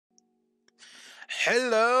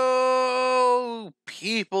Hello,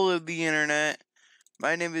 people of the internet.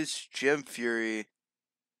 My name is Jem-Fury.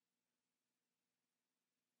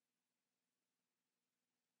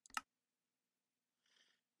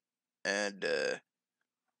 And, it's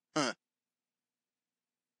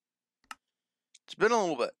been a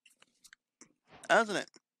little bit, hasn't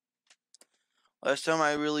it? Last time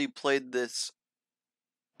I really played this,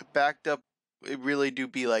 backed up, it really do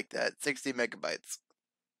be like that. 60 megabytes.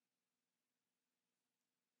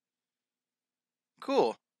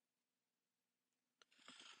 Cool.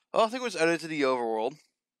 I think it was added to the overworld.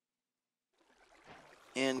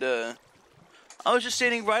 And, I was just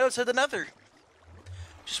standing right outside the Nether.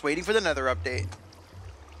 Just waiting for the Nether update.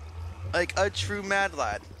 Like a true mad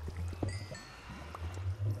lad.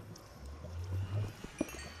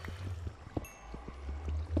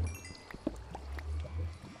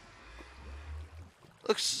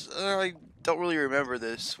 Looks, I don't really remember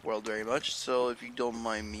this world very much, so if you don't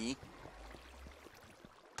mind me.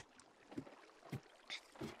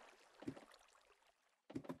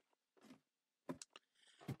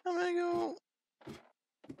 I'm gonna go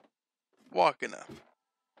walking up.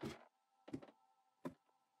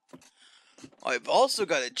 I've also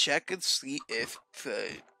got to check and see if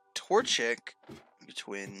Torchic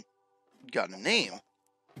twin got a name,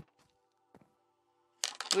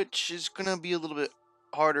 which is gonna be a little bit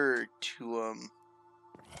harder to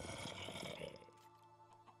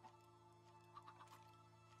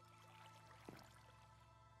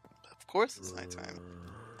Of course, it's nighttime.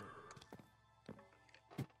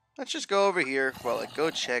 Let's just go over here while I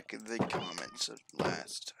go check the comments of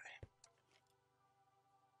last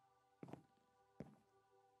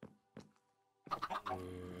time.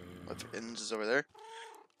 What ends is over there.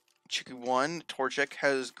 Chicken 1, Torchic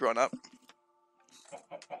has grown up.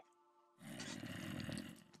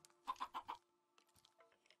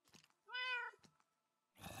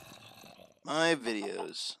 My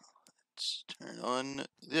videos. Let's turn on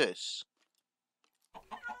this.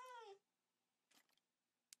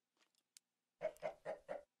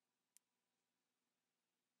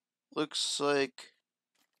 Looks like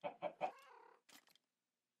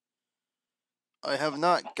I have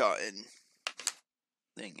not gotten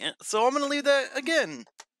thing yet, so I'm gonna leave that again.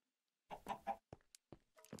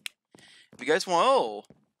 If you guys want,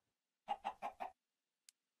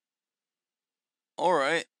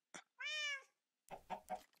 alright.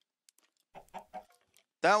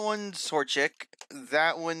 That one's Torchic.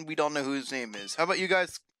 That one we don't know who his name is. How about you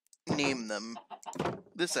guys name them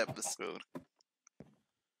this episode?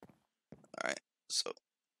 Alright, so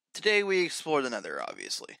today we explore the Nether,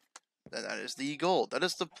 obviously. That is the goal. That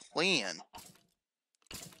is the plan.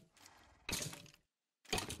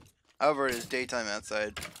 However, it is daytime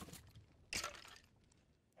outside.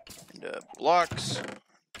 And blocks.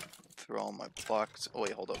 Through all my blocks. Oh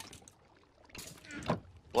wait, hold up.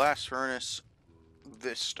 Blast furnace.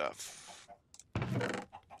 This stuff.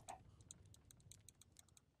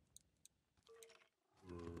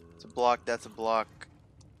 It's a block. That's a block.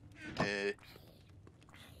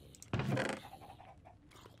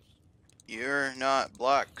 You're not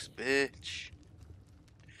blocks, bitch.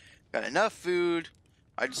 Got enough food.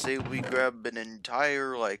 I'd say we grab an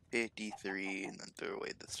entire, like, 53 and then throw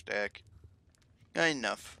away the stack. Got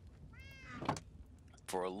enough.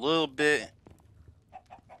 For a little bit.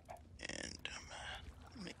 And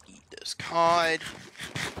I'm gonna eat this cod.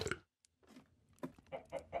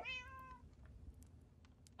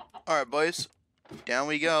 Alright, boys. Down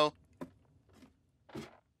we go.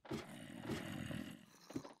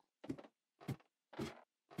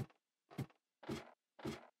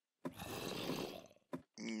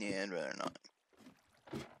 Yeah, I'd rather not.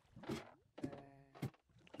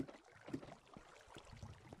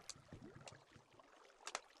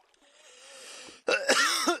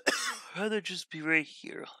 I'd rather just be right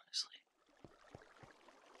here, honestly.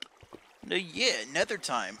 No, yeah, Nether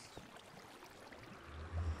time.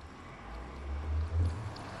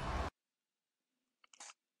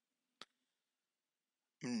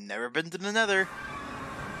 Never been to the Nether.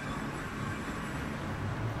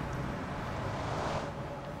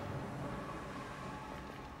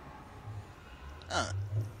 Huh.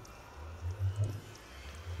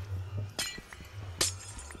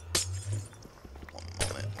 One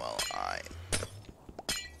moment while I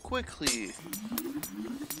quickly...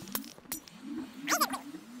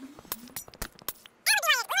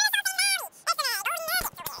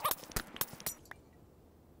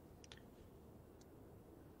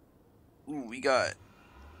 Ooh, we got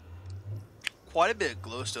quite a bit of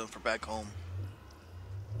glowstone for back home.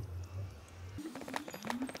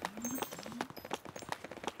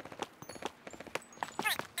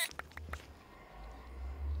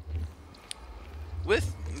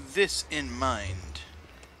 this in mind,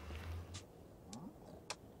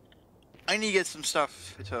 I need to get some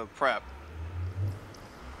stuff to prep.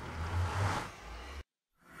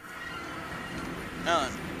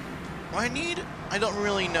 None. What I need? I don't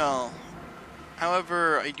really know.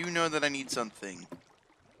 However, I do know that I need something.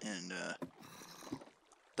 And,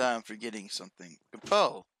 that I'm forgetting something. A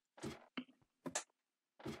bow.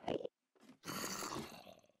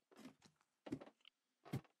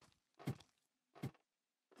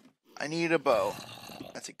 I need a bow.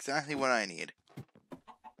 That's exactly what I need.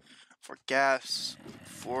 For gas,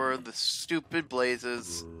 for the stupid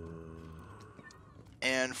blazes,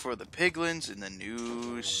 and for the piglins in the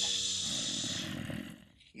news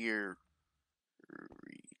here.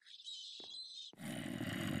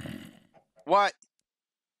 What?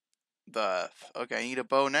 Okay, I need a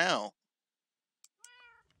bow now.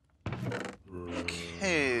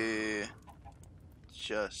 Okay.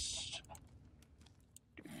 Just.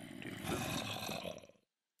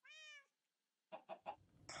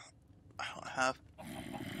 I don't have.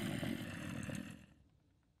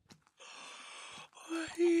 What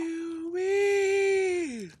do you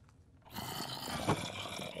mean?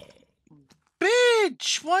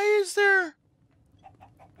 Bitch! Why is there.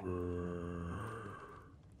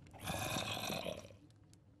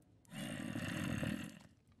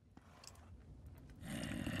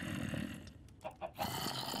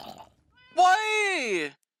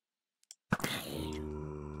 Why?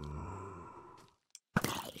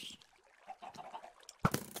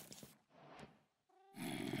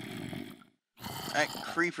 That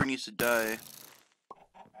creeper needs to die.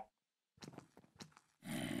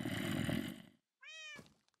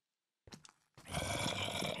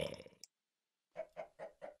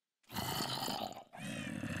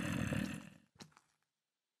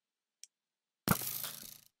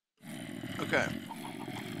 Okay. I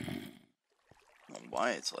don't know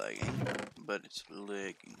why it's lagging, but it's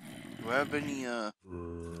lagging. Do I have any, I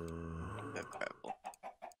have gravel.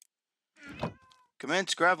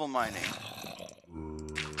 Commence gravel mining.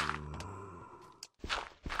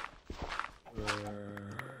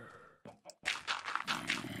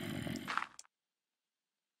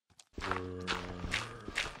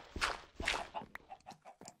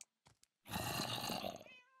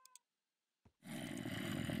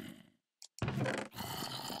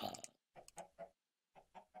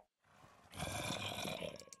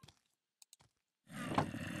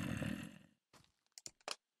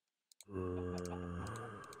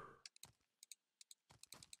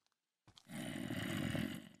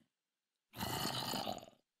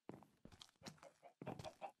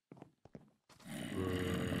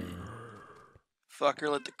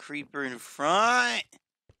 Fucker, let the creeper in front.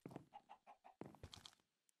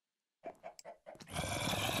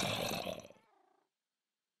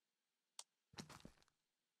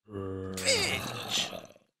 Bitch.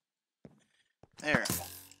 There.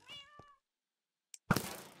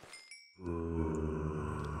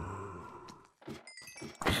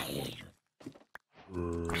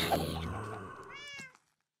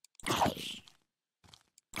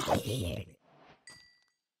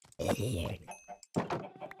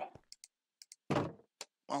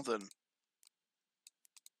 Well then.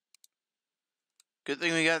 Good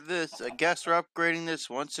thing we got this. I guess we're upgrading this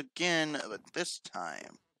once again, but this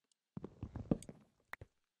time.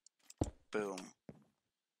 Boom.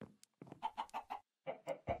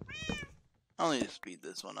 I'll need to speed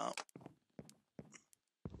this one up.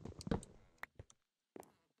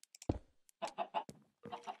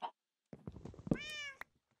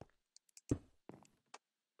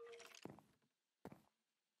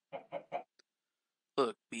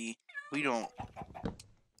 Look, B, we don't.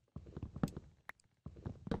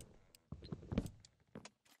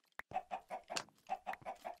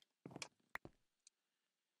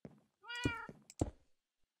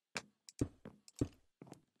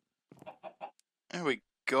 There we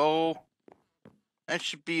go. That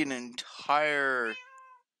should be an entire.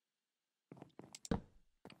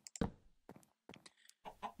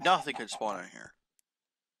 Nothing could spawn in here.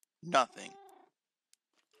 Nothing.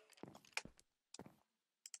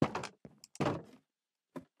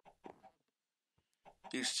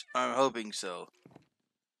 At least I'm hoping so.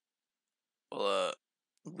 Well,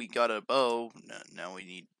 we got a bow. Now we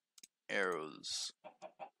need arrows.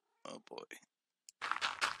 Oh boy.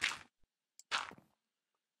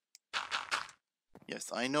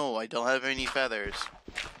 Yes, I know, I don't have any feathers.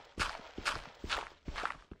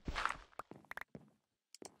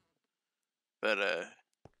 But,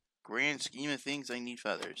 grand scheme of things, I need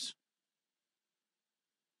feathers.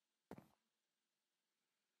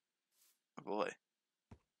 Oh boy.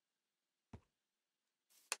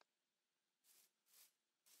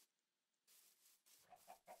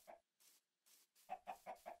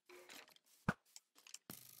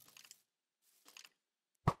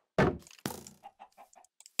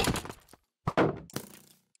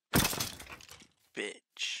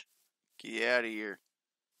 Get out of here.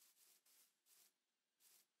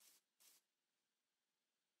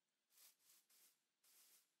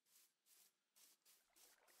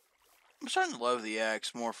 I'm starting to love the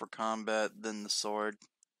axe more for combat than the sword.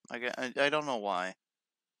 I don't know why.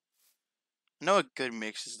 I know a good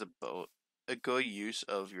mix is the both. A good use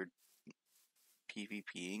of your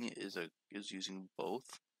PvPing is using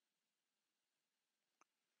both.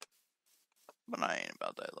 But I ain't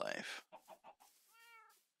about that life.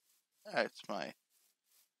 That's my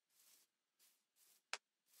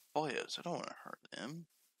boyos. I don't want to hurt them.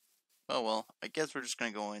 Oh well, I guess we're just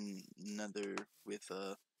gonna go in Nether with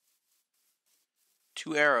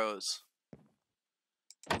 2 arrows.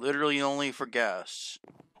 Literally only for gas.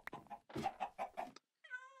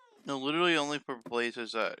 No, literally only for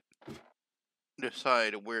places that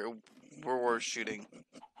decide where we're shooting.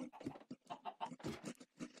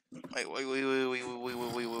 Wait.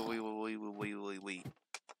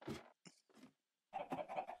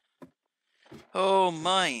 Oh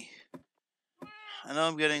my. I know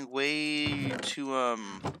I'm getting way too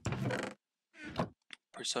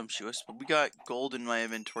presumptuous, but we got gold in my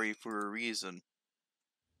inventory for a reason.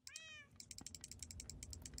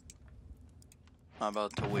 I'm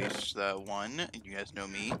about to waste that one, and you guys know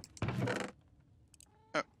me.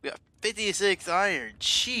 Oh, we got 56 iron.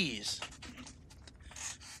 Jeez.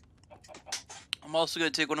 I'm also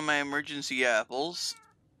gonna take one of my emergency apples.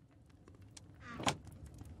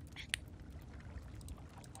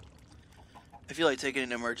 I feel like taking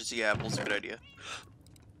an emergency apple is a good idea.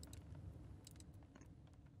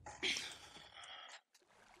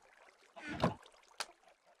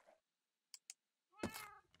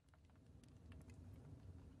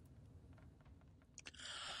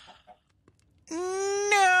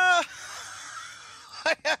 No!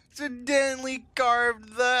 I accidentally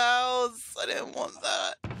carved the house. I didn't want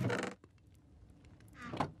that.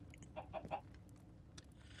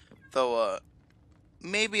 Though,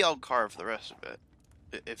 maybe I'll carve the rest of it.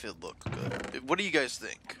 If it looks good. What do you guys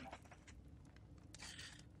think?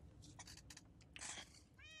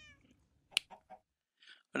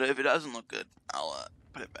 But if it doesn't look good, I'll,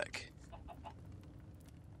 put it back.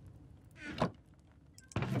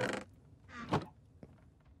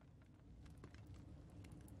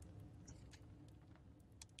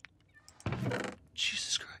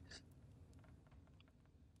 Jesus Christ.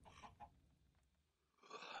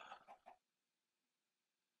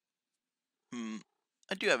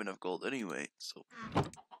 I do have enough gold anyway, so. So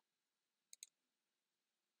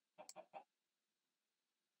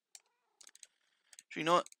you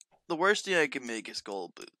know what? The worst thing I can make is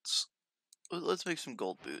gold boots. Let's make some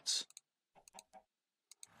gold boots.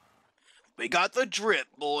 We got the drip,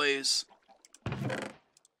 boys.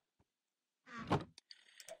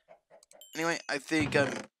 Anyway, I think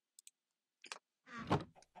I'm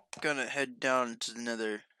gonna head down to the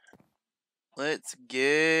Nether. Let's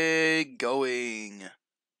get going.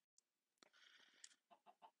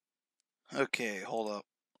 Okay, hold up.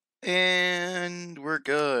 And we're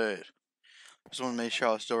good. Just want to make sure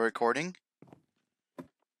I was still recording.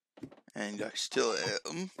 And I still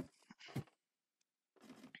am.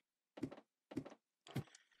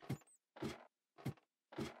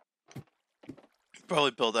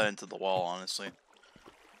 Probably build that into the wall, honestly.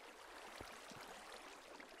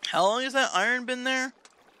 How long has that iron been there?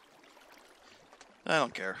 I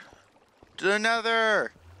don't care. To the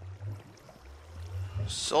Nether!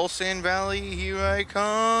 Soul Sand Valley, here I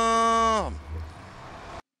come!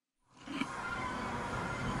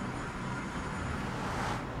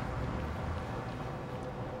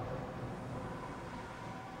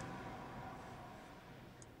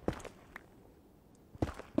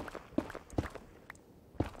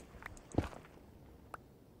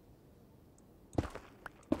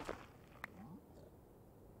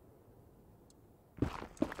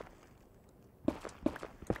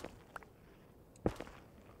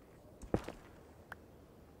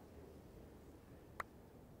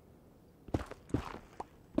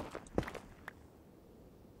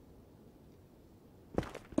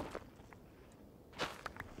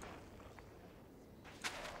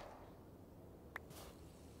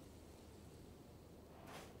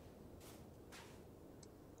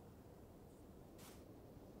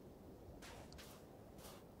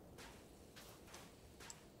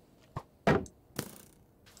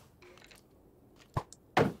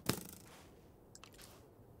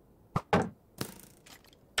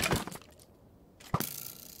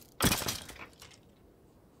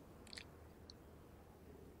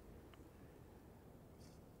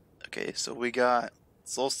 Okay, so we got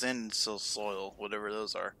soul sand and soul soil, whatever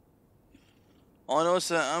those are. All I know is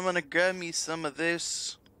that I'm gonna grab me some of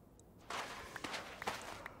this.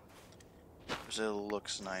 because it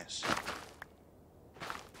looks nice.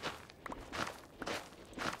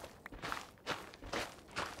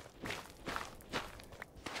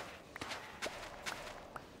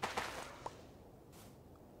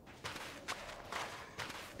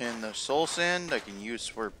 And the soul sand I can use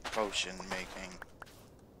for potion making.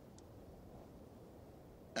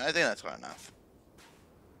 I think that's good enough.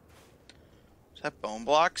 Is that bone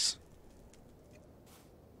blocks?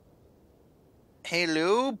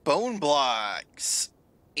 Hello, bone blocks.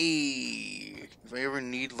 Hey, if I ever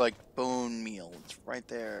need like bone meal, it's right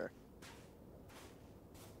there.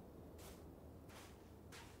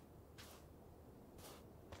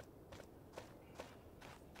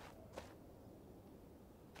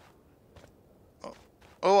 Oh,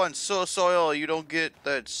 oh, on soil you don't get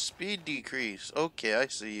that speed decrease. Okay, I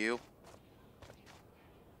see you.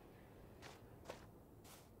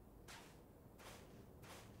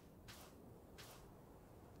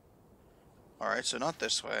 Alright, so not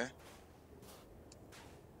this way.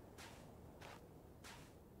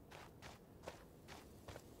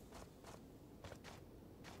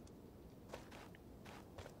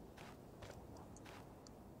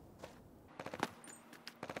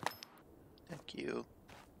 Thank you.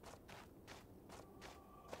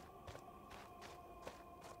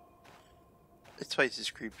 This place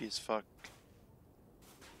is creepy as fuck.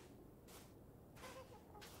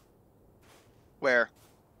 Where?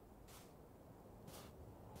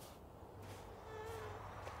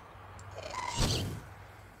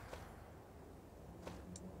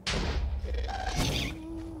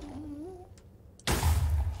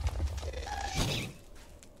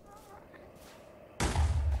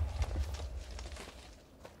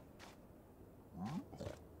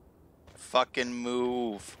 Fucking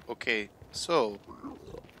move. Okay, so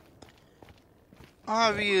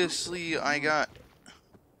obviously I got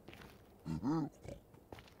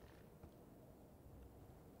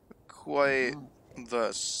quite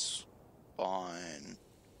the spawn.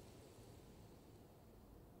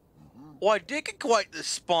 Oh, I did get quite the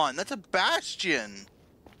spawn. That's a bastion.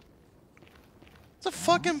 It's a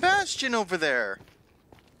fucking bastion over there.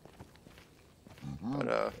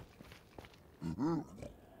 But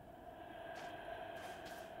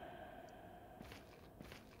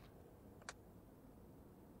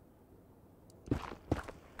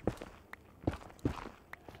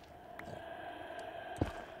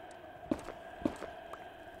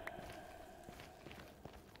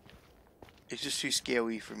it's just too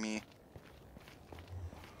scary for me.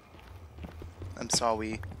 I'm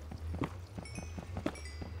sorry.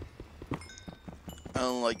 I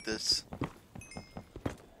don't like this.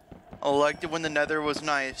 I liked it when the Nether was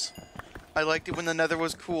nice. I liked it when the Nether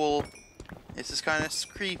was cool. This is kind of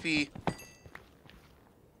creepy.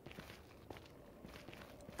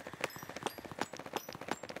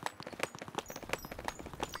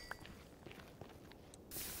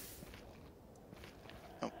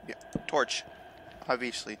 Oh, yeah. Torch.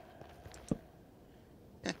 Obviously.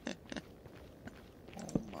 Oh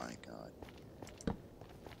my god.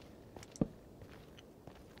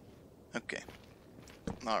 Okay.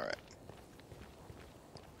 Alright.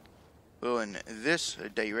 Well, in this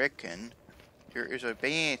direction, there is a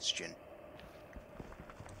bastion.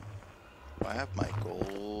 If I have my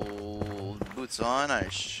gold boots on, I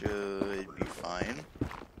should be fine.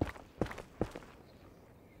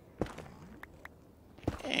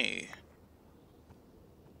 Hey.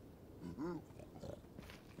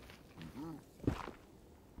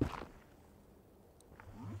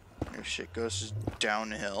 Your shit goes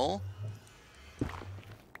downhill.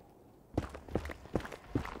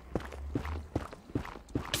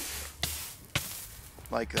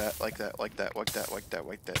 Like that, like that, like that, like that, like that,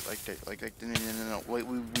 like that, like that, like that. No. Wait,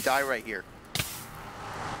 we die right here.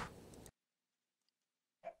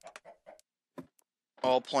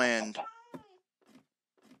 All planned.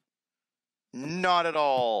 Not at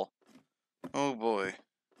all. Oh boy.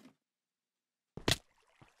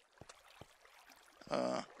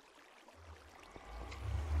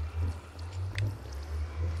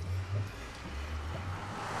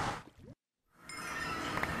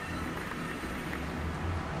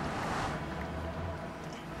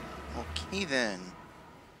 Okay then.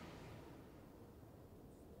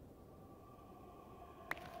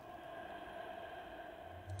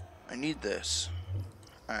 I need this.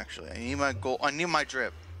 Actually, I need my gold. I need my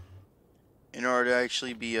drip in order to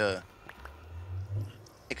actually be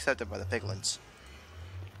accepted by the piglins.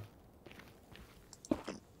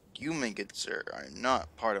 You make it, sir. I'm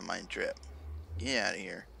not part of my drip. Get out of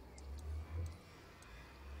here.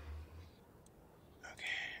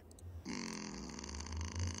 Okay.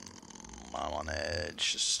 I'm on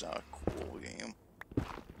edge. Just not a cool game.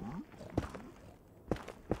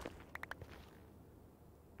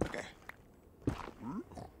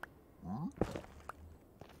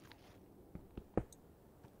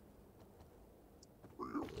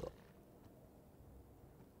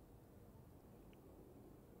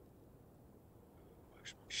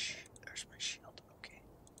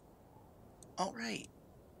 Alright.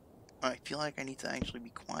 I feel like I need to actually be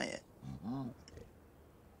quiet.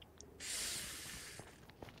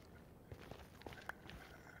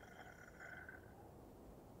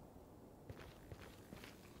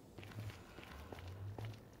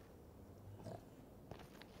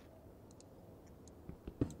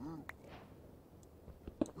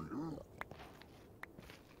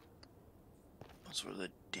 Those were the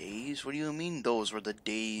days? What do you mean those were the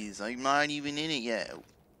days? I'm not even in it yet.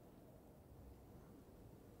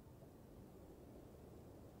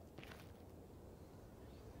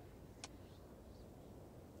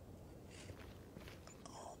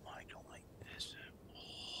 Oh, I don't like this.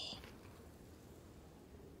 Oh.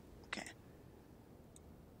 Okay.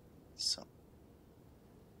 So.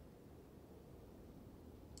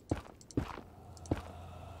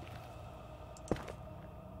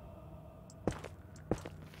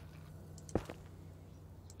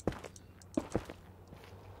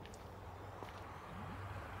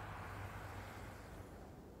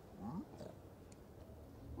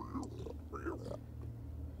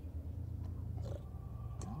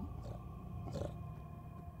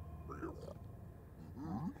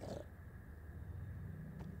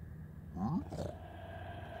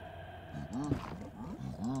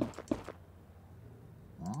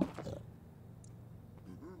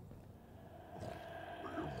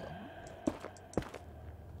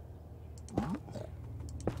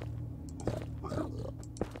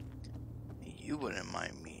 You wouldn't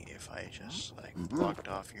mind me if I just, like, blocked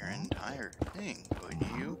off your entire thing, would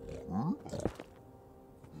you?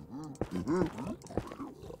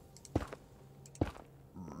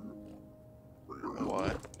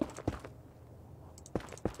 What?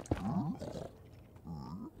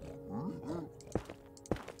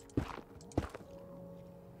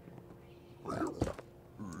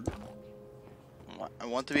 I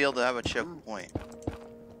want to be able to have a checkpoint.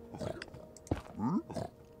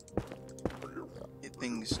 If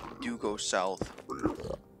things do go south.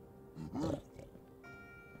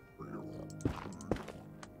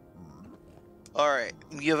 Alright,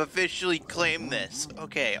 you have officially claimed this.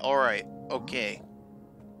 Okay, alright, okay.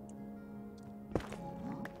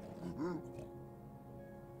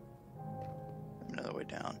 Another way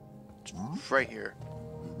down. It's right here.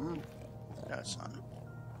 No, it's not.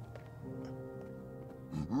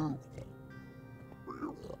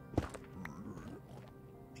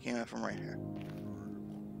 I came out from right here.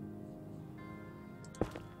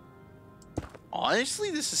 Honestly,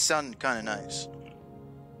 this is sounding kind of nice.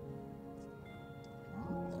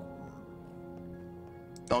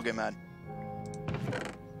 Don't get mad.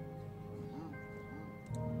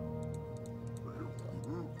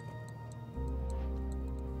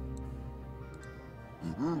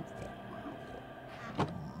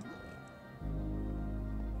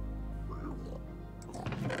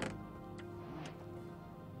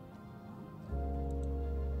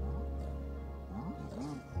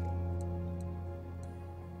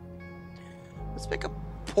 Let's make a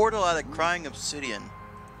portal out of crying obsidian.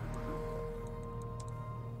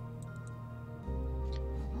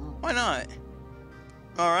 Why not?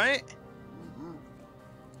 Alright.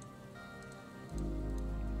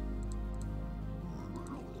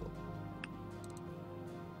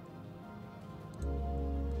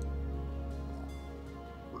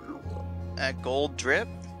 That gold drip.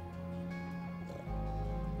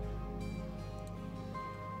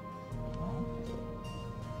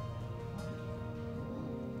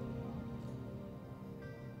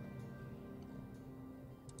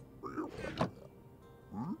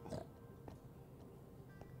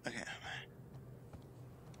 Okay.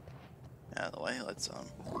 Out of the way, let's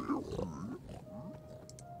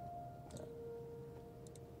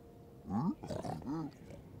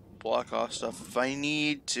block off stuff if I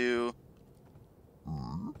need to.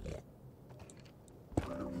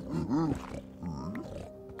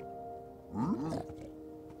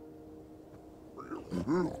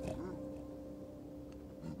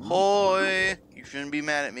 Hoi! You shouldn't be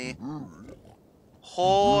mad at me.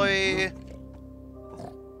 Hoi!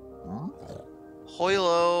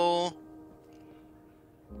 Hoilo!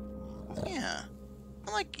 Yeah,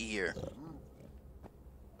 I like it here.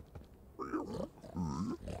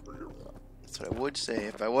 That's what I would say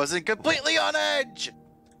if I wasn't completely on edge!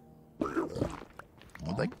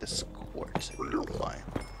 I'd like this quartz if you don't mind.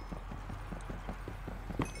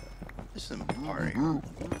 This is part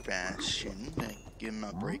fashion. I'm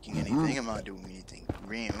not breaking anything, I'm not doing anything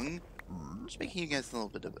wrong. Just making you guys a little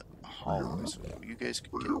bit of a hollow so you guys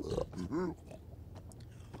could get. Oh,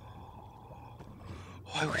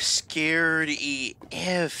 I was scared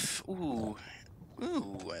AF. Ooh.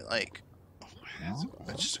 Ooh, I like. Oh,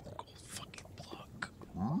 that's just a gold fucking block.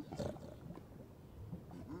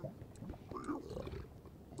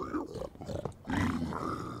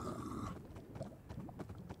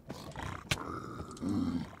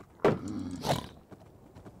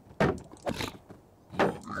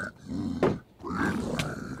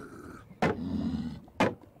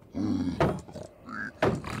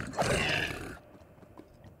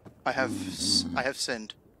 I have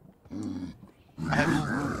sinned. And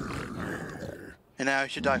now I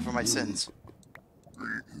should die for my sins.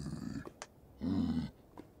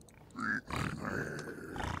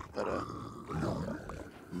 But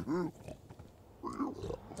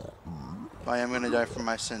if I am gonna die for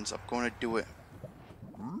my sins, I'm gonna do it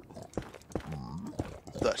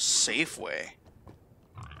the safe way.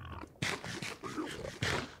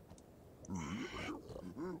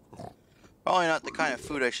 Probably not the kind of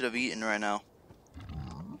food I should have eaten right now.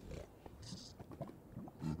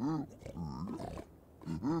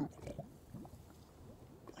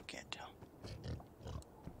 I can't tell.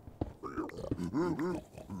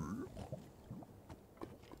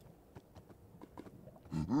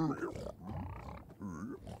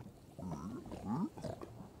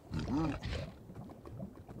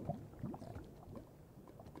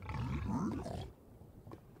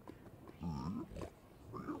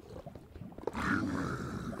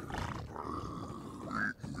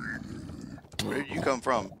 Where did you come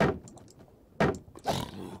from? And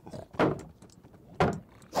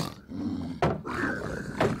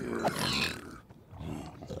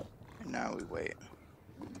now we wait.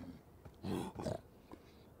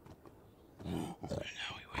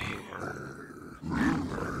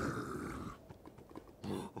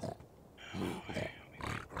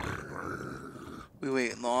 We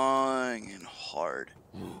wait long and hard.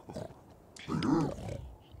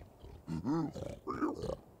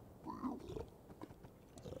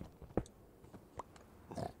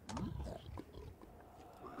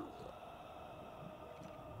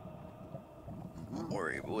 Don't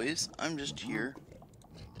worry, boys. I'm just here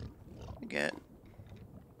to get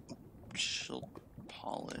shield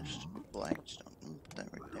polished blackstone. Put that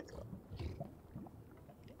right there.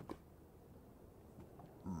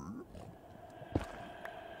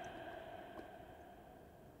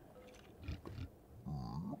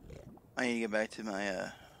 I need to get back to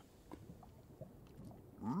my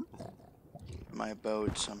my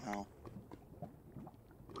abode somehow.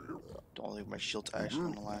 Don't think my shield's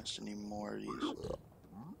actually gonna last any more of these.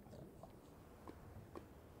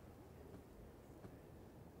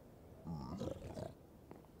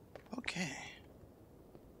 Okay.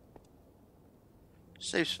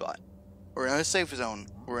 Safe spot. We're in a safe zone.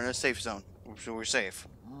 We're in a safe zone. So we're safe.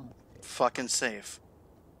 Fucking safe.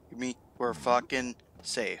 You mean we're fucking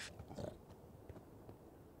safe.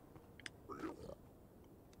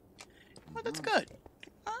 Well, that's good.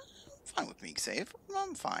 I'm fine with being safe.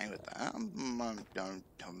 I'm fine with that. I'm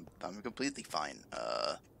completely fine.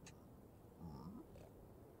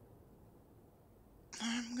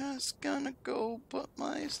 I'm just gonna go put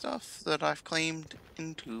my stuff that I've claimed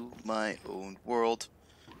into my own world.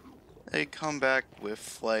 They come back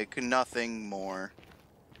with, like, nothing more.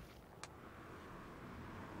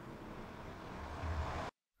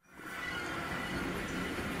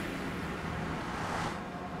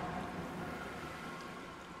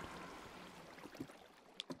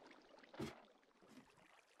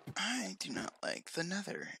 I do not like the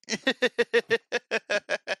Nether.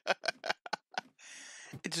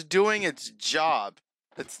 It's doing its job.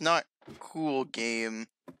 That's not cool, game.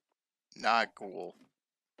 Not cool.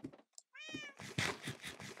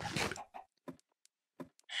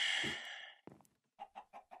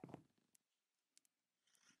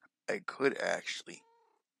 I could actually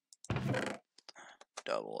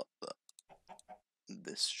double up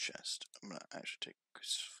this chest. I'm gonna actually take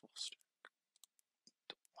this full stack.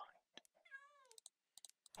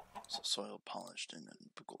 So soil polished and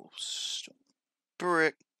then pickle stone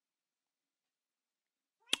brick.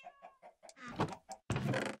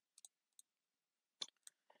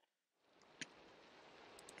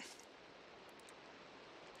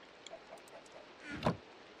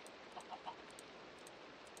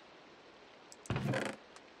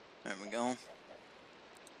 There we go.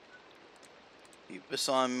 Keep this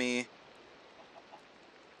on me.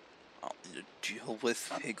 I'll need to deal with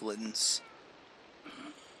piglins.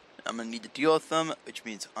 I'm gonna need to deal with them, which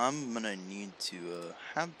means I'm gonna need to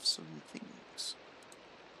have some things.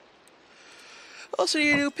 Also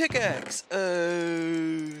need a new pickaxe. 1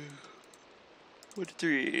 to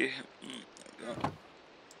 3. There we go.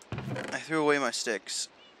 I threw away my sticks.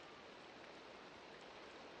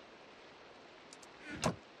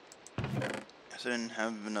 I didn't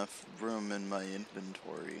have enough room in my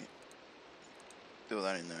inventory. Throw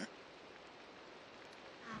that in there.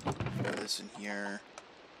 Put this in here.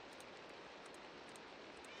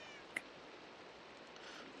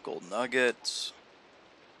 Gold nuggets.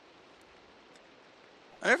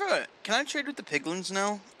 Can I trade with the piglins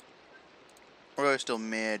now? Or are they still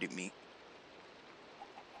mad at me?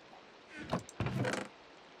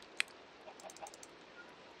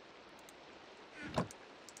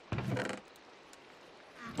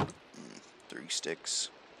 Mm, 3 sticks.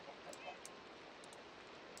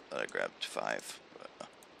 Thought I grabbed 5, but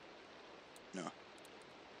no.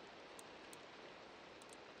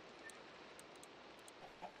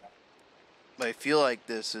 But I feel like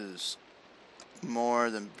this is more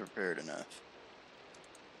than prepared enough.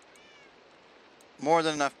 More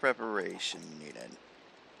than enough preparation needed.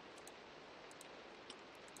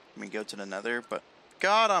 Let me go to the Nether, but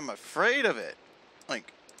God, I'm afraid of it.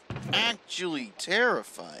 Like, actually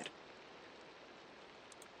terrified.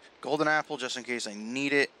 Golden apple just in case I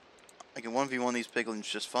need it. I can 1v1 these piglins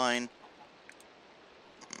just fine.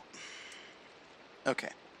 Okay.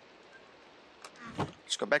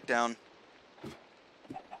 Let's go back down.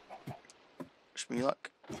 Wish me luck.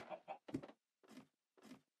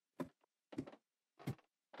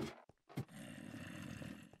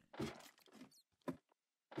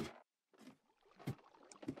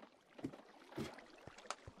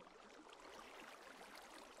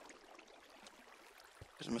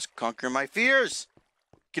 I must conquer my fears.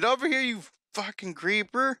 Get over here, you fucking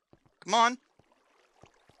creeper. Come on.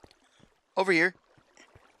 Over here.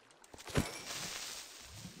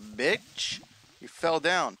 Bitch. You fell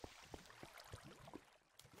down.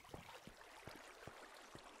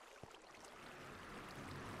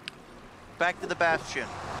 Back to the bastion.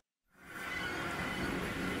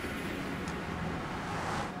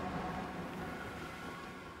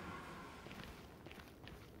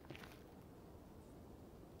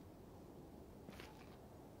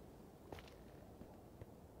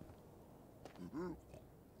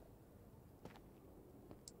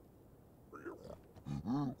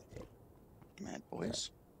 Mad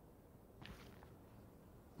boys.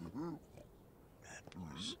 Mad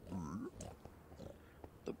boys.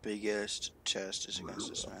 The biggest chest is against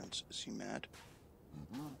this man's. Is he mad?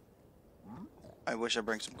 I wish I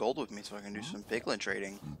bring some gold with me so I can do some piglin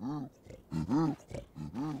trading.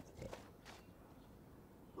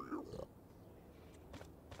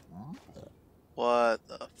 What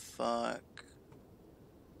the fuck?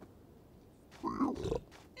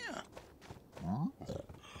 Yeah.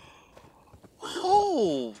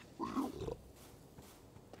 Oh!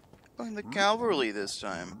 Going the cavalry this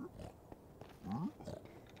time.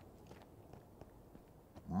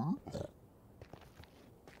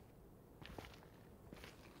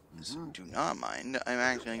 Do not mind. I'm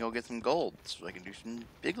actually gonna go get some gold so I can do some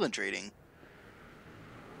piglin trading.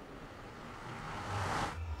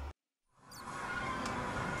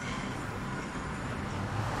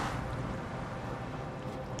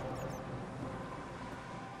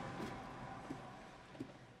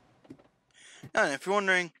 And if you're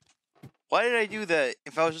wondering, why did I do that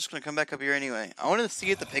if I was just gonna come back up here anyway? I wanted to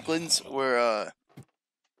see if the piglins were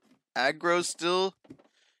aggro still,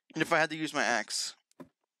 and if I had to use my axe.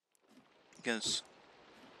 Because,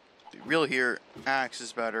 to be real here, axe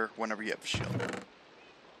is better whenever you have a shield.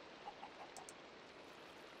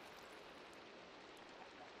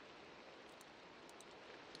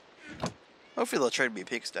 Hopefully they'll try to be a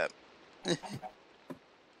pig step. I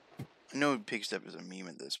know pig step is a meme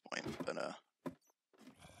at this point, but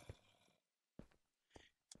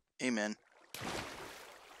amen.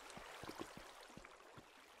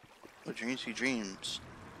 What dreams he dreams.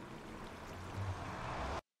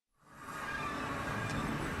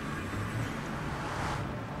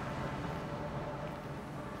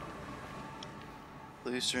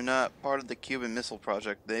 At least they're not part of the Cuban Missile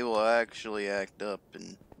Project. They will actually act up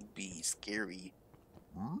and be scary.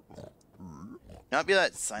 Not be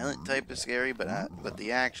that silent type of scary, but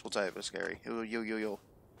the actual type of scary. Yo yo yo yo.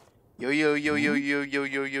 Yo yo yo yo yo yo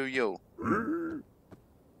yo yo yo.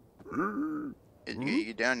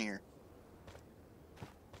 Get down here.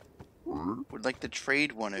 Would like to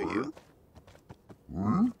trade one of you.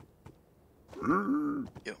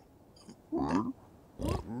 Yo. Yo.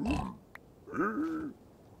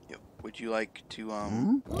 Would you like to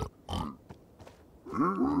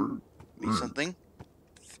me something?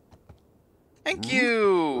 Thank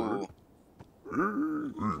you!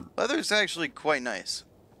 Leather's actually quite nice.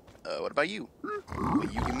 What about you?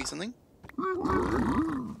 Will you give me something?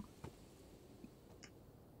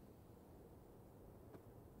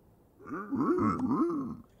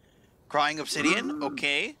 Crying obsidian?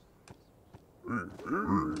 Okay.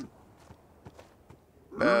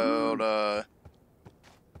 About,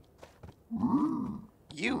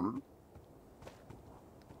 you.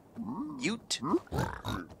 Ute.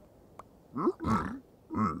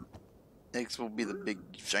 Next will be the big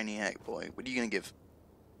shiny hack boy. What are you gonna give?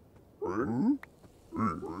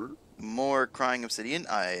 More crying obsidian.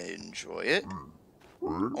 I enjoy it. I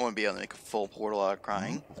want to be able to make a full portal out of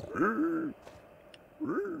crying.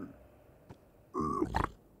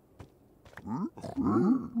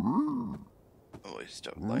 Oh, he's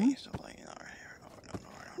still lying. He's still lying.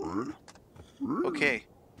 No. Okay.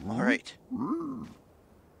 Alright.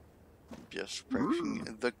 Just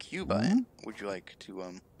pressing the Q button. Would you like to,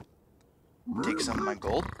 take some of my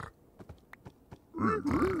gold?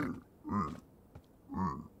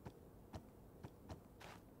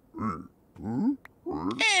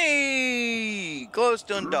 Hey!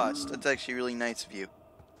 Glowstone dust. That's actually really nice of you.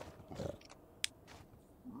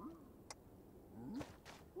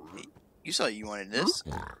 Hey, you saw you wanted this.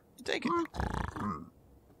 You take it.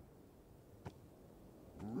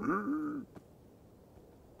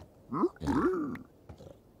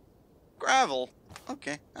 Gravel.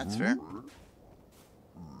 Okay, that's fair.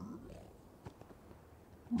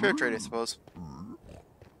 Fair trade, I suppose.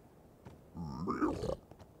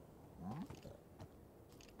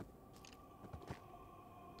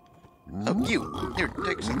 Oh, you! Here,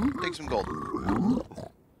 take some gold.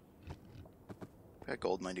 Got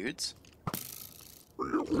gold, my dudes.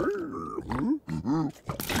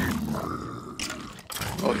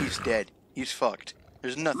 Oh, he's dead. He's fucked.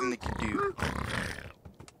 There's nothing they can do.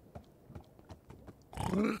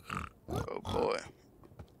 Oh boy.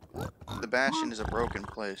 The Bastion is a broken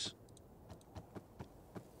place.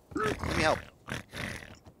 Let me help.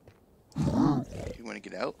 You want to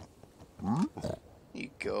get out? Here you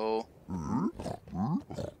go.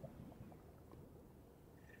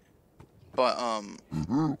 But,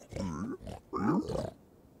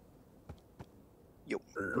 yo.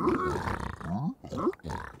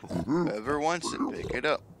 Whoever wants it, pick it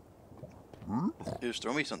up. Just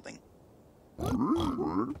throw me something.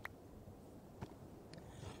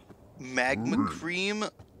 Magma cream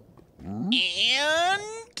and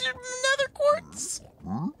nether quartz.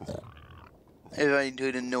 If I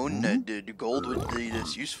had known that the gold would be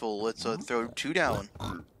this useful, let's throw 2 down.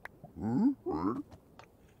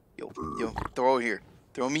 Yo, throw it here.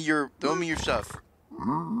 Throw me your stuff.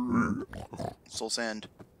 Soul sand.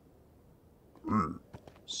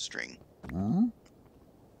 String.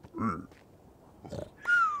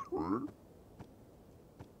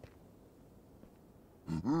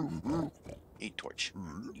 Need torch. I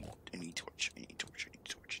need torch.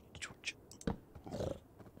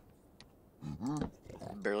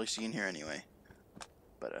 Barely see in here anyway.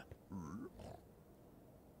 But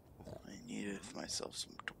I needed myself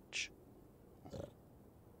some torch.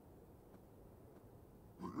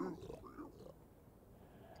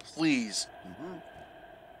 Please.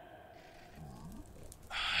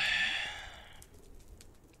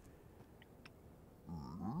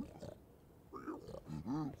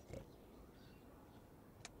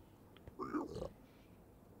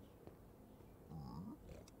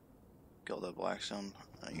 Kill that blackstone.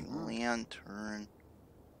 A lantern.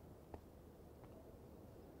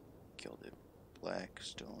 Kill the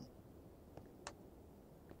blackstone.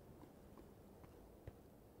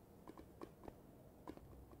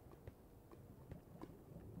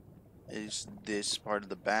 Is this part of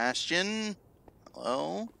the Bastion?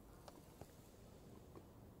 Hello?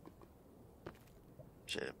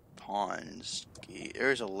 Shit, pawns.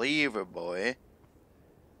 There's a lever, boy.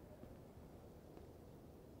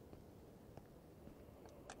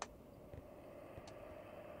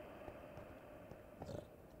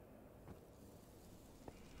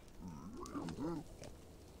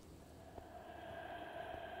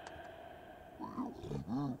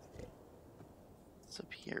 What's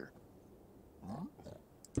up here?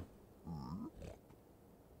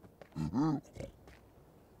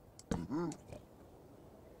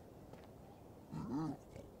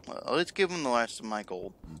 Well, let's give him the last of my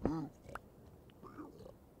gold. I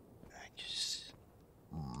just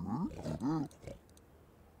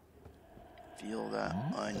feel that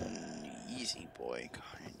uneasy, boy,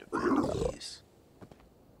 kind of unease.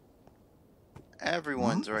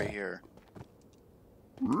 Everyone's right here.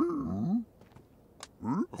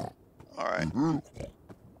 Alright.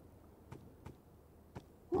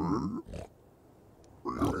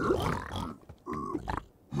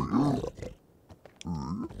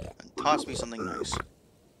 And toss me something nice.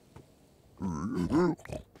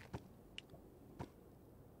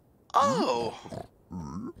 Oh!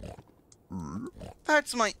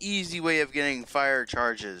 That's my easy way of getting fire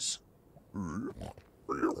charges.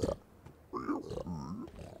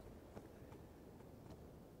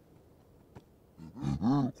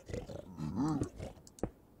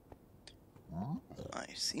 I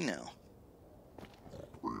see now.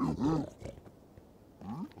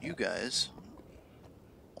 You guys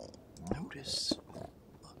Notice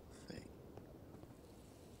a thing.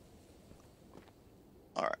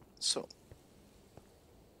 Alright, so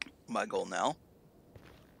my goal now.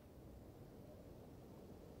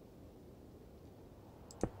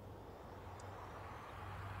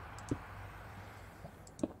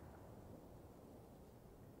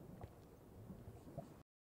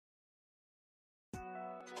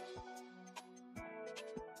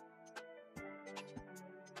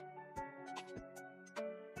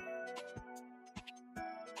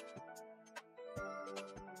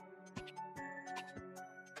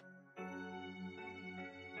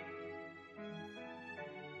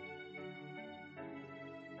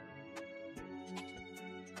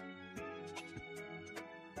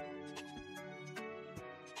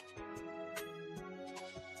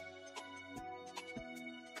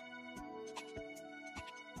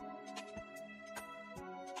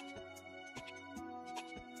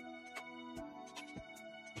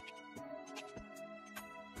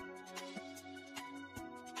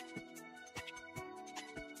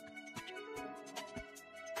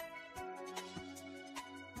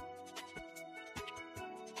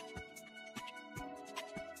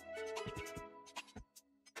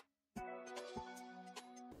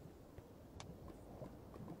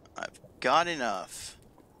 I've got enough.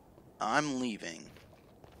 I'm leaving.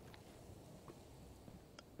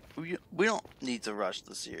 We don't need to rush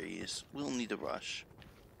the series. We don't need to rush.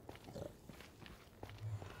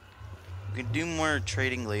 We can do more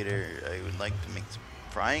trading later. I would like to make some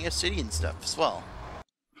frying a city and stuff as well.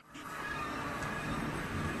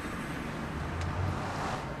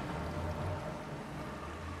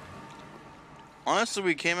 Honestly,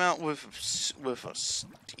 we came out with a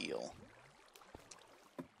steal.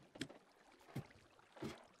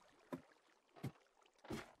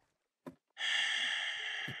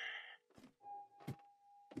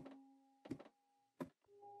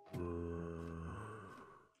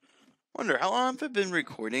 Wonder how long have I been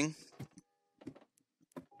recording?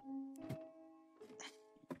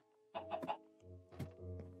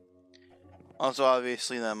 Also,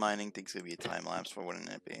 obviously, that mining thing's gonna be a time lapse, for wouldn't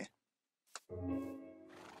it be?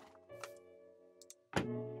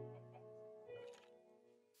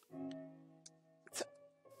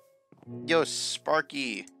 Yo,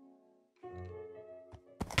 Sparky! I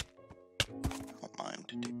don't mind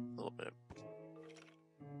to do a little bit.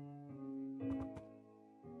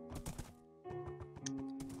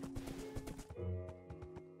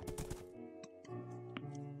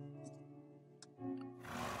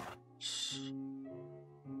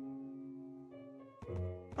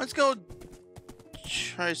 Let's go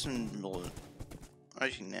try some.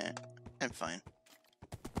 Actually, nah, I'm fine.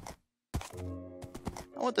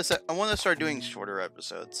 I want to start doing shorter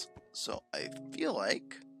episodes. So I feel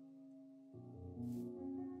like,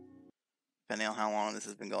 depending on how long this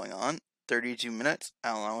has been going on, 32 minutes. I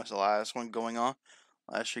don't know what's the last one going on.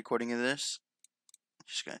 Last recording of this.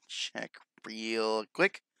 Just gonna check real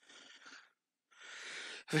quick.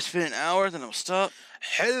 If it's been an hour, then I'll stop.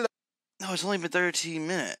 Hello. No, it's only been 13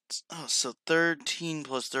 minutes. Oh, so 13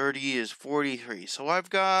 plus 30 is 43. So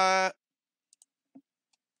I've got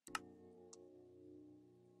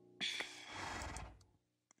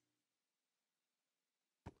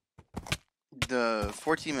the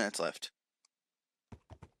 14 minutes left.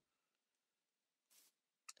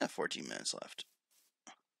 14 minutes left.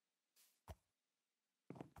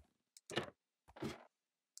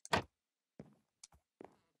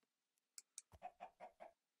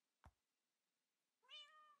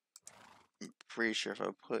 I'm pretty sure if I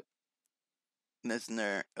put this in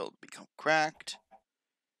there, it'll become cracked.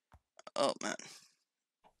 Oh, man.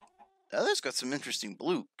 Now, this got some interesting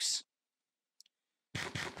blooks.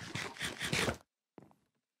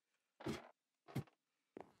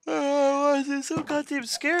 I wasn't so goddamn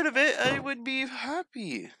scared of it, I would be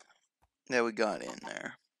happy that we got in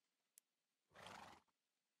there.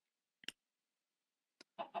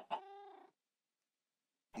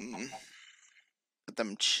 Let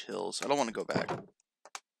them chills. I don't want to go back.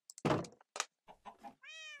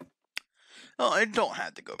 Oh, I don't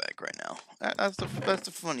have to go back right now. That's the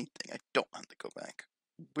funny thing. I don't have to go back.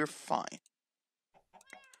 We're fine.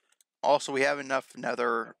 Also, we have enough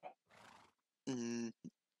Nether and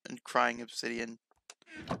crying obsidian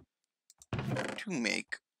to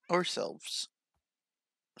make ourselves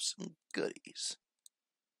some goodies.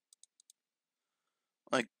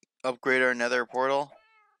 Like, upgrade our Nether portal.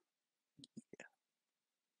 Yeah.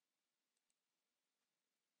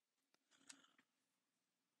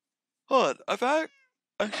 Hold on,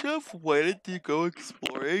 I should have waited to go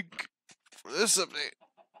exploring for this update.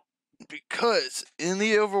 Because in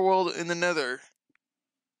the overworld, in the Nether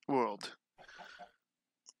world,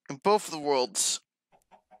 In both of the worlds,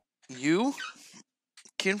 you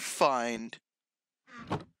can find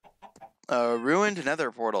ruined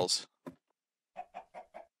nether portals.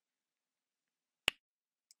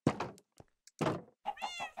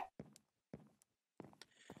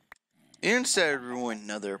 Instead of ruined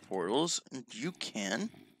nether portals, you can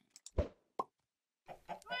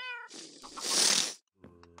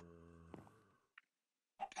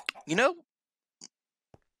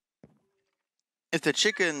if the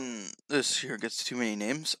chicken this here gets too many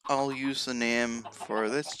names, I'll use the name for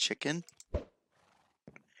this chicken.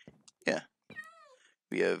 Yeah.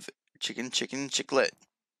 We have chicken, chicklet.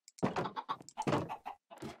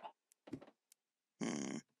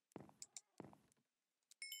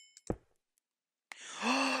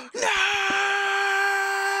 No!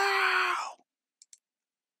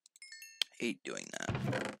 Hate doing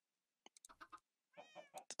that.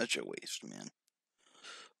 Such a waste, man.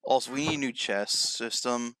 Also, we need a new chest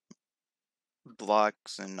system.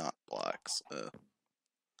 Blocks and not blocks.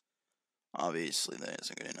 Obviously, that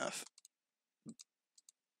isn't good enough.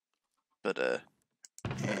 But,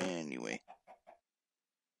 anyway.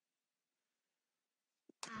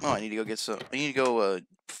 Oh, I need to go get some. I need to go,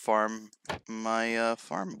 farm my,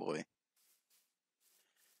 farm boy.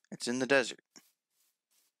 It's in the desert.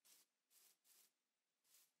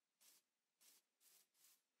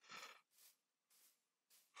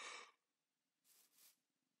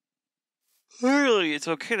 Clearly, it's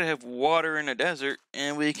okay to have water in a desert,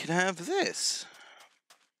 and we can have this.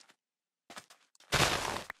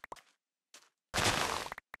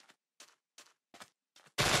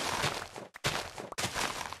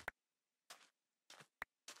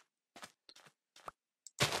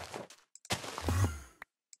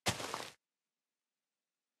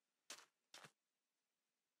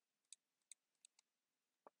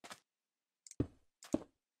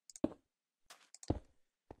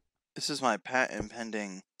 This is my patent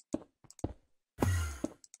pending.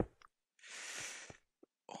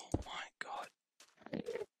 Oh my god.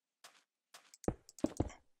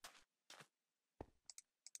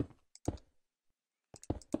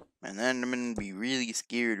 And then I'm gonna be really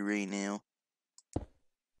scared right now.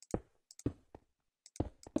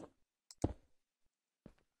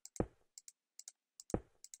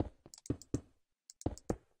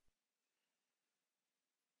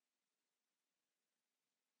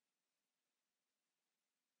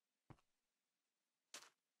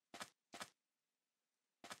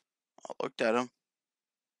 I looked at him.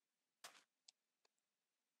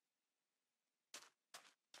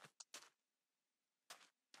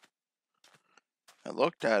 I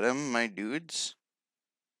looked at him, my dudes.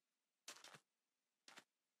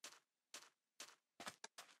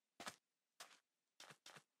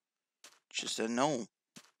 Just a no.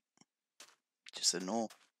 Just a no.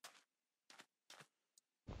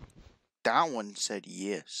 That one said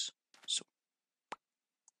yes. So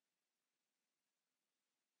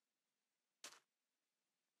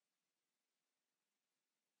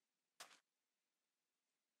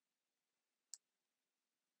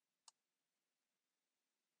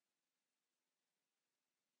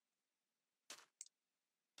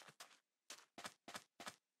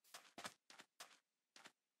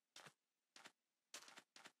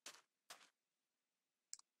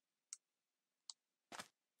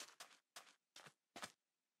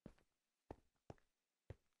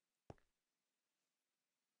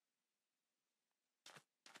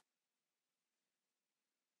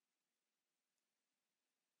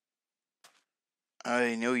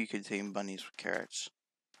I know you could tame bunnies with carrots.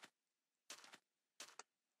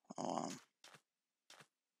 Oh,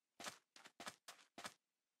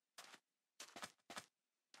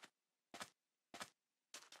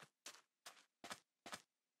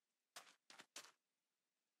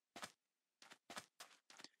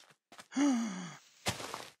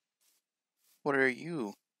 What are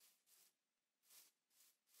you?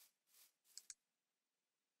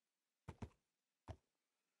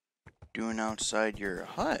 Doing outside your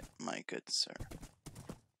hut, my good sir?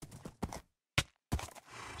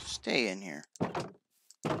 Stay in here.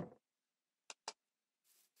 You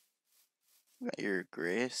got your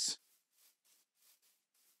grace.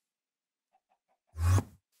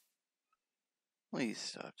 Please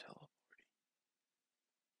stop teleporting.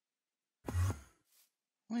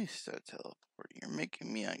 Please stop teleporting. You're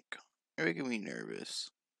making me uncomfortable. You're making me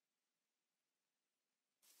nervous.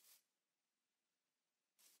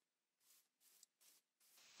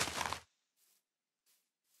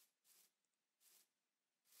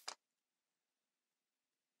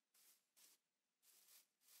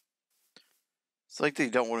 It's like they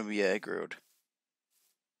don't want to be aggroed.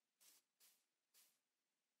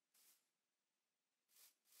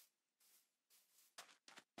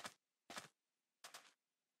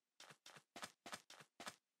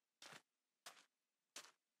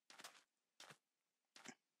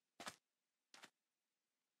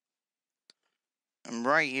 I'm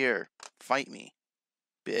right here. Fight me,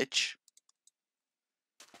 bitch.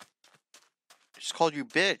 I just called you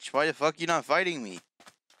bitch. Why the fuck you not fighting me?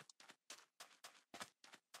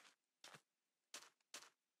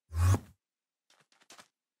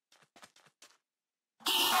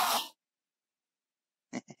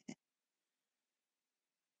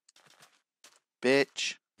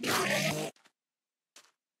 Bitch.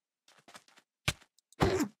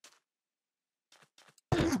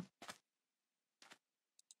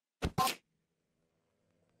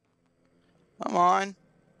 Come on.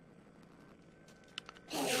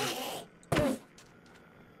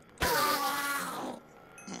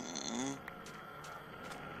 Mm.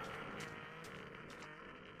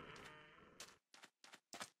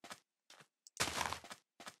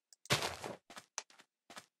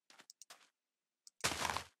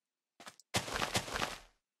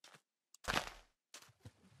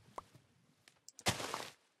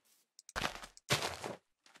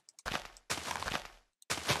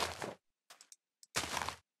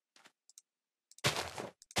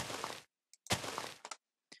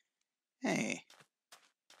 Hey.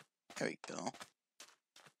 There we go.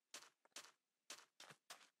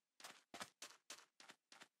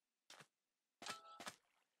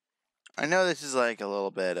 I know this is like a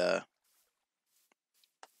little bit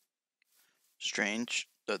strange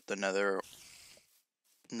that in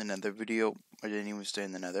the nether video I didn't even stay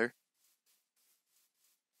in the nether.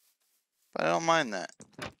 But I don't mind that.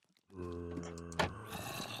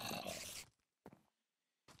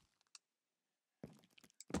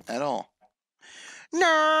 At all. No!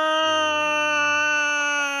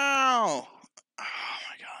 Oh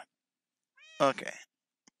my god. Okay.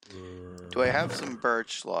 Do I have some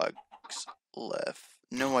birch logs left?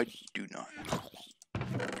 No, I do not.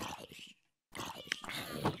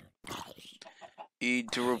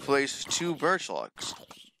 Need to replace 2 birch logs.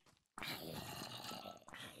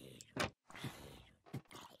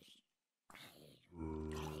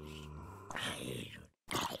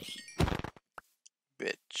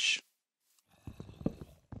 Bitch.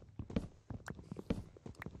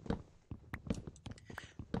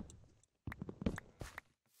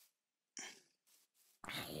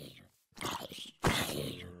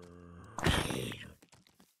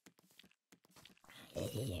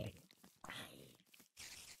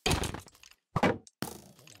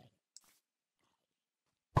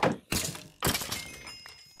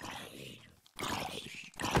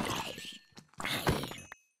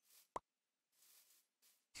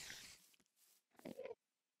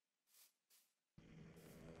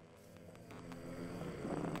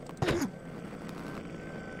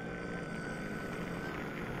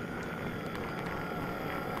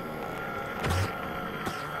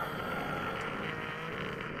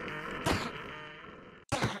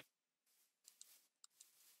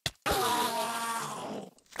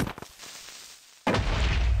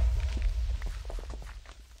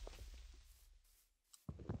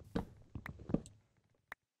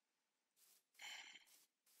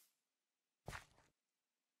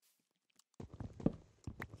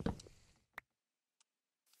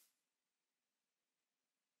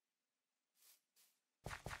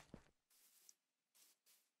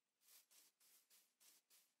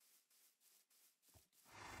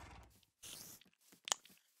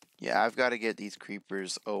 Yeah, I've got to get these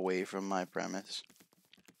creepers away from my premise.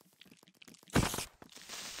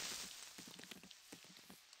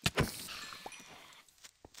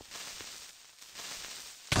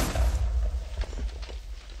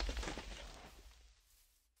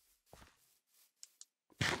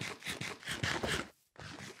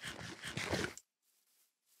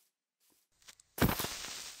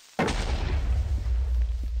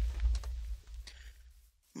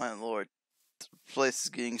 My lord, this place is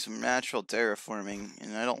getting some natural terraforming,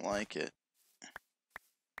 and I don't like it.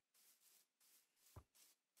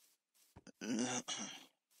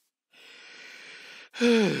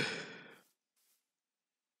 Oh,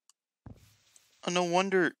 no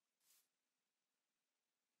wonder.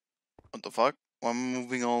 What the fuck? Why am I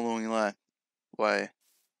moving all the way left? Why?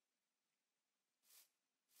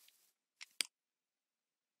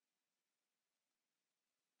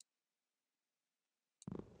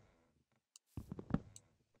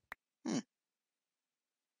 Hmm.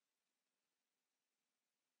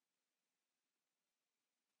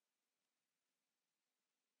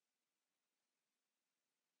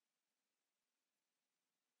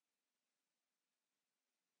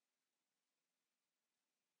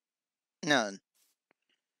 None.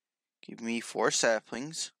 Give me 4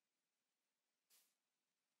 saplings.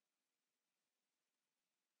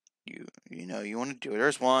 You know you want to do it.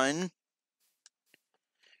 There's 1.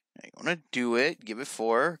 You want to do it. Give it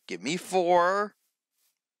 4. Give me 4.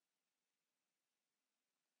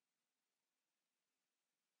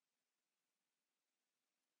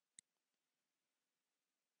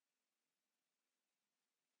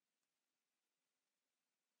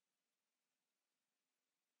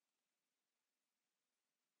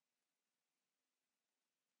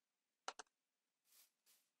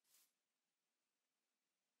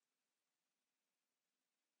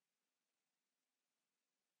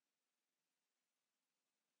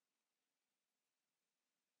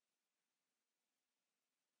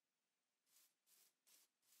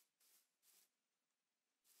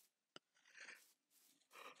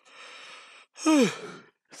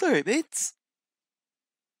 Sorry, mates.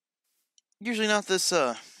 Usually not this,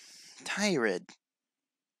 tired.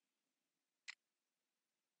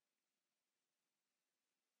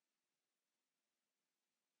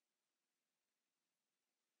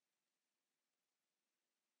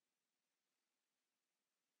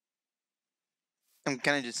 I'm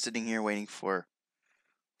kind of just sitting here waiting for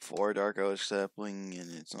 4 dark oak sapling,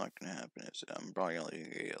 and it's not gonna happen. I'm probably only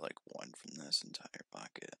gonna get like 1 from this entire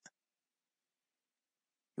bucket.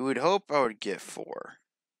 You would hope I would get 4.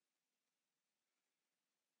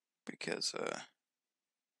 Because,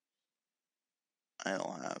 I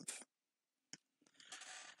don't have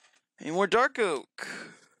any more dark oak.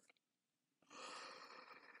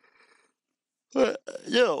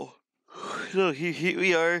 Yo. So here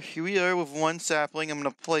we are with 1 sapling. I'm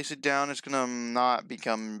gonna place it down. It's gonna not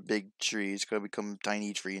become big tree. It's gonna become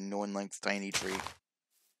tiny tree, and no one likes tiny tree.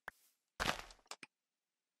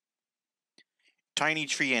 Tiny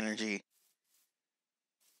tree energy.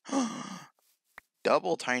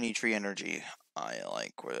 Double tiny tree energy. I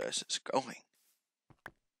like where this is going.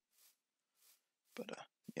 But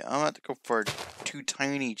yeah, I'm gonna have to go for 2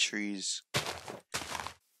 tiny trees.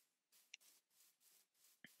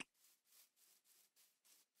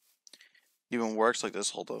 Even works like this.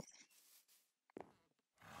 Hold up.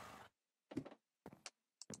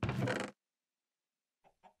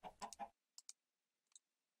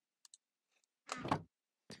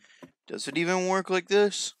 Does it even work like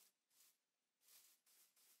this?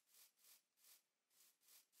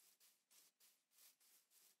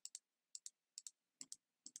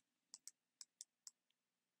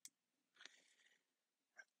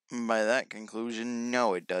 By that conclusion,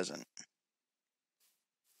 no, it doesn't.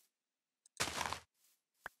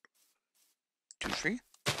 2 tree?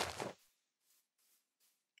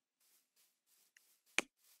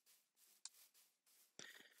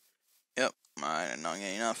 Yep, I did not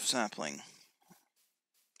get enough sapling.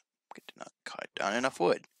 I did not cut down enough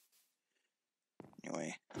wood.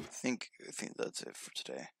 Anyway, I think that's it for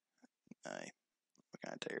today. I'm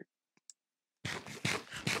kind of tired.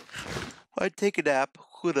 I'd take a nap.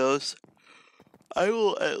 Who knows? I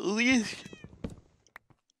will at least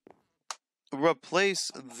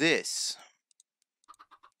replace this.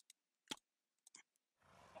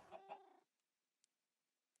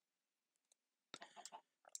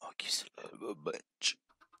 Oh, you son of a bitch.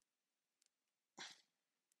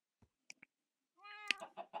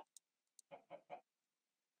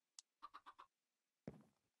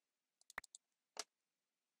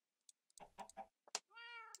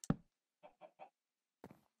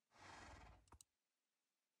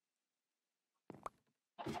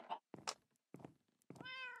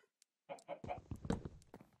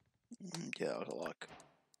 Get out of luck.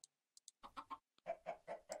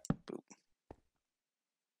 Boop.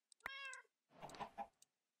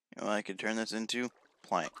 You know, I could turn this into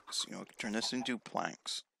planks. You know, I could turn this into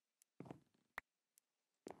planks.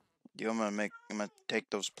 You know, I'm gonna take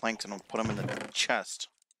those planks and I'll put them in the chest.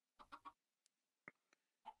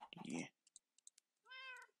 Yeah.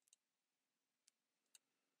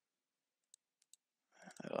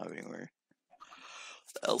 I don't have anywhere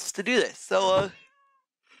else to do this. So,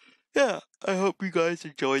 yeah, I hope you guys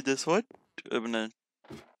enjoyed this one. I'm gonna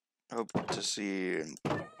hope to see if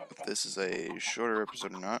this is a shorter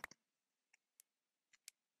episode or not.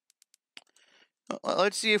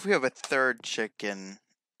 Let's see if we have a 3rd chicken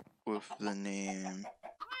with the name.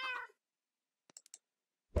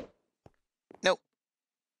 Nope.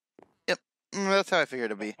 Yep. That's how I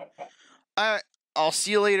figured it'd be. Alright, I'll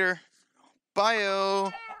see you later.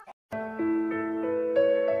 Bye-o.